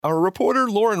Our reporter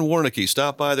Lauren Warnecke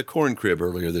stopped by the Corn Crib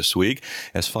earlier this week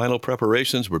as final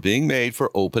preparations were being made for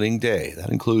opening day.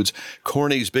 That includes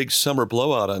Corny's big summer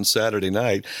blowout on Saturday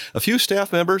night. A few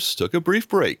staff members took a brief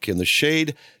break in the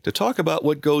shade to talk about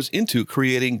what goes into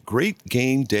creating great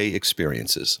game day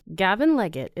experiences. Gavin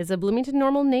Leggett is a Bloomington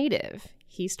Normal native.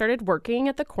 He started working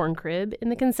at the Corn Crib in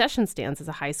the concession stands as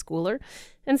a high schooler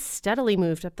and steadily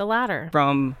moved up the ladder.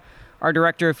 From our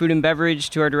director of food and beverage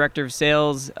to our director of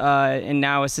sales, and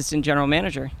now assistant general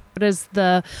manager. What is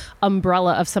the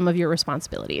umbrella of some of your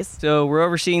responsibilities? So we're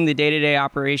overseeing the day-to-day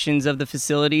operations of the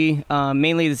facility,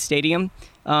 mainly the stadium,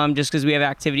 just because we have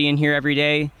activity in here every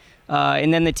day,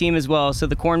 and then the team as well. So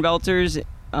the Corn Belters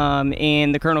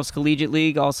and the Colonel's Collegiate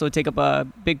League also take up a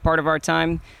big part of our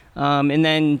time. And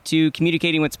then to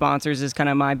communicating with sponsors is kind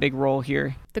of my big role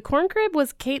here. The Corn Crib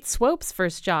was Kate Swope's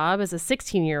first job as a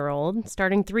 16-year-old,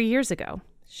 starting 3 years ago.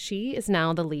 She is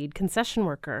now the lead concession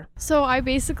worker. So I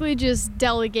basically just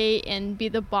delegate and be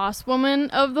the boss woman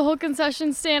of the whole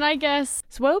concession stand, I guess.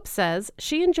 Swope says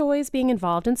she enjoys being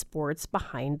involved in sports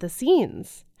behind the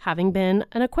scenes, having been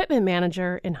an equipment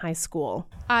manager in high school.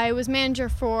 I was manager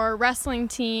for wrestling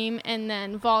team and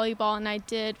then volleyball, and I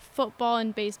did football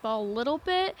and baseball a little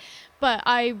bit, but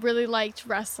I really liked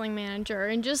wrestling manager,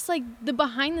 and just like the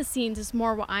behind the scenes is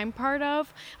more what I'm part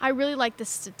of. I really like the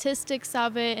statistics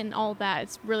of it and all that.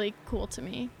 It's really cool to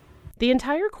me. The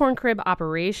entire Corn Crib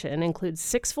operation includes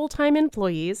 6 full-time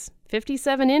employees,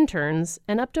 57 interns,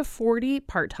 and up to 40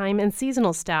 part-time and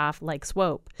seasonal staff like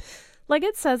Swope.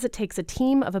 Leggett says it takes a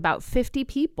team of about 50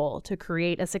 people to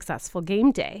create a successful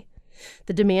game day.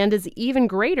 The demand is even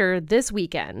greater this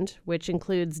weekend, which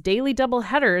includes daily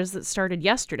doubleheaders that started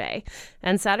yesterday,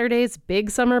 and Saturday's big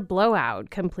summer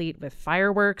blowout, complete with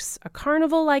fireworks, a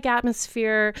carnival-like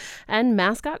atmosphere, and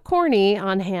mascot Corny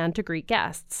on hand to greet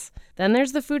guests. Then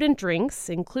there's the food and drinks,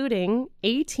 including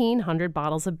 1,800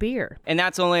 bottles of beer. And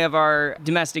that's only of our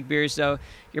domestic beers, so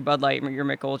your Bud Light, your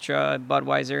Mick Ultra,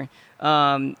 Budweiser.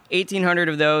 1,800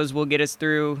 of those will get us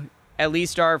through at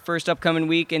least our first upcoming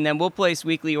week, and then we'll place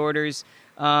weekly orders.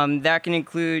 That can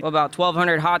include about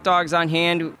 1,200 hot dogs on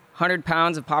hand, 100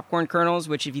 pounds of popcorn kernels,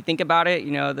 which if you think about it,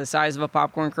 the size of a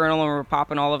popcorn kernel, and we're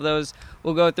popping all of those,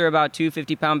 we'll go through about 2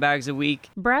 50-pound bags a week.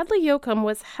 Bradley Yoakum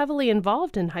was heavily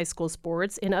involved in high school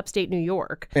sports in upstate New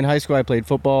York. In high school, I played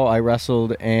football, I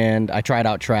wrestled, and I tried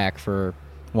out track for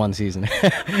one season.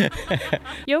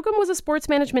 Yoakum was a sports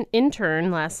management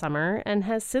intern last summer and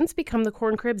has since become the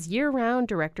Corn Crib's year-round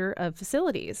director of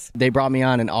facilities. They brought me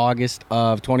on in August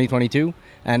of 2022,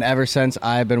 and ever since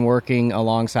I've been working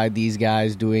alongside these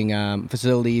guys doing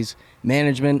facilities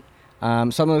management.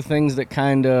 Some of the things that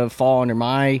kind of fall under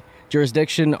my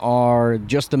jurisdiction are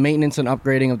just the maintenance and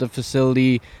upgrading of the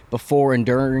facility before and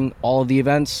during all of the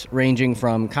events, ranging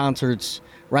from concerts,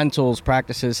 rentals,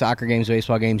 practices, soccer games,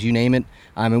 baseball games, you name it.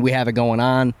 And we have it going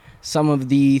on. Some of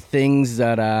the things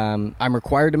that I'm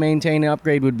required to maintain and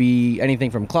upgrade would be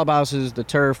anything from clubhouses, the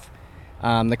turf,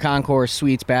 the concourse,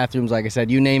 suites, bathrooms, like I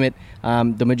said, you name it.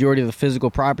 The majority of the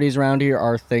physical properties around here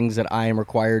are things that I am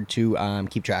required to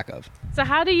keep track of. So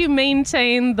how do you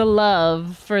maintain the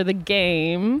love for the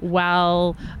game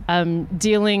while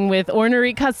dealing with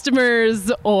ornery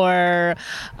customers or,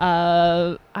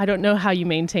 I don't know how you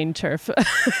maintain turf,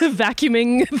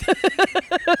 vacuuming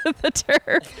the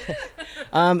turf?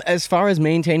 As far as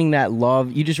maintaining that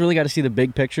love, you just really got to see the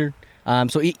big picture.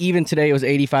 So even today it was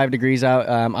 85 degrees out.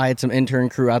 I had some intern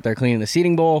crew out there cleaning the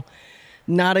seating bowl.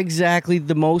 Not exactly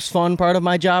the most fun part of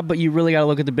my job, but you really got to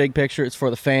look at the big picture. It's for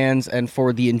the fans and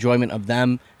for the enjoyment of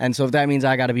them. And so if that means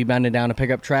I got to be bending down to pick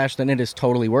up trash, then it is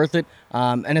totally worth it.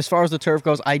 And as far as the turf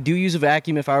goes, I do use a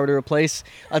vacuum if I were to replace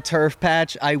a turf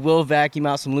patch. I will vacuum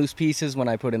out some loose pieces when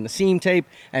I put in the seam tape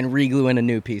and re-glue in a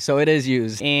new piece. So it is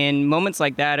used. And moments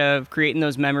like that of creating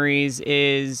those memories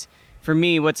is, for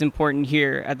me, what's important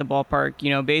here at the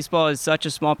ballpark. Baseball is such a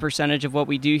small percentage of what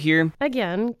we do here.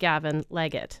 Again, Gavin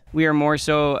Leggett. We are more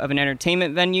so of an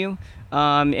entertainment venue,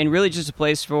 and really just a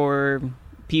place for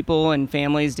people and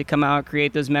families to come out,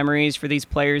 create those memories, for these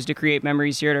players to create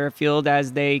memories here at our field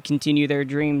as they continue their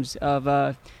dreams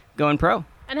of going pro.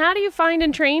 And how do you find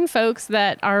and train folks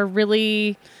that are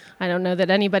really, I don't know that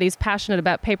anybody's passionate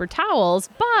about paper towels,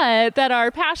 but that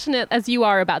are passionate as you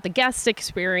are about the guest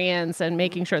experience and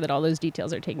making sure that all those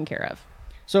details are taken care of?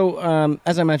 So,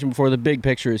 as I mentioned before, the big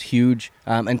picture is huge.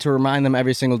 And to remind them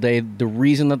every single day, the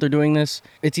reason that they're doing this,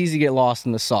 it's easy to get lost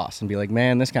in the sauce and be like,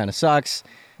 man, this kind of sucks.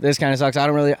 This kind of sucks. I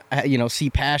don't really, see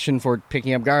passion for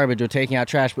picking up garbage or taking out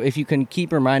trash. But if you can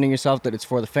keep reminding yourself that it's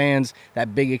for the fans,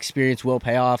 that big experience will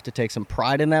pay off, to take some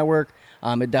pride in that work,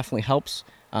 it definitely helps.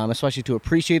 especially to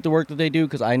appreciate the work that they do,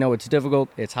 because I know it's difficult,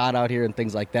 it's hot out here and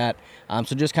things like that.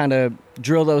 So just kind of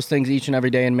drill those things each and every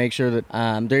day and make sure that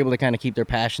they're able to kind of keep their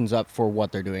passions up for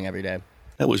what they're doing every day.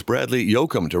 That was Bradley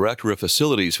Yoakum, Director of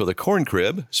Facilities for the Corn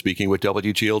Crib, speaking with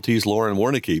WGLT's Lauren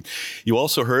Warnecke. You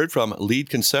also heard from lead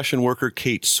concession worker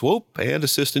Kate Swope and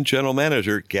Assistant General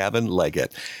Manager Gavin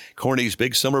Leggett. Corny's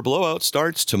Big Summer Blowout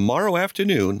starts tomorrow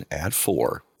afternoon at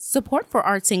 4. Support for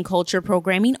arts and culture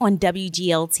programming on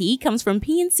WGLT comes from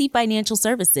PNC Financial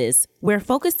Services. We're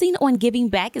focusing on giving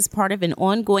back as part of an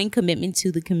ongoing commitment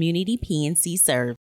to the community PNC serves.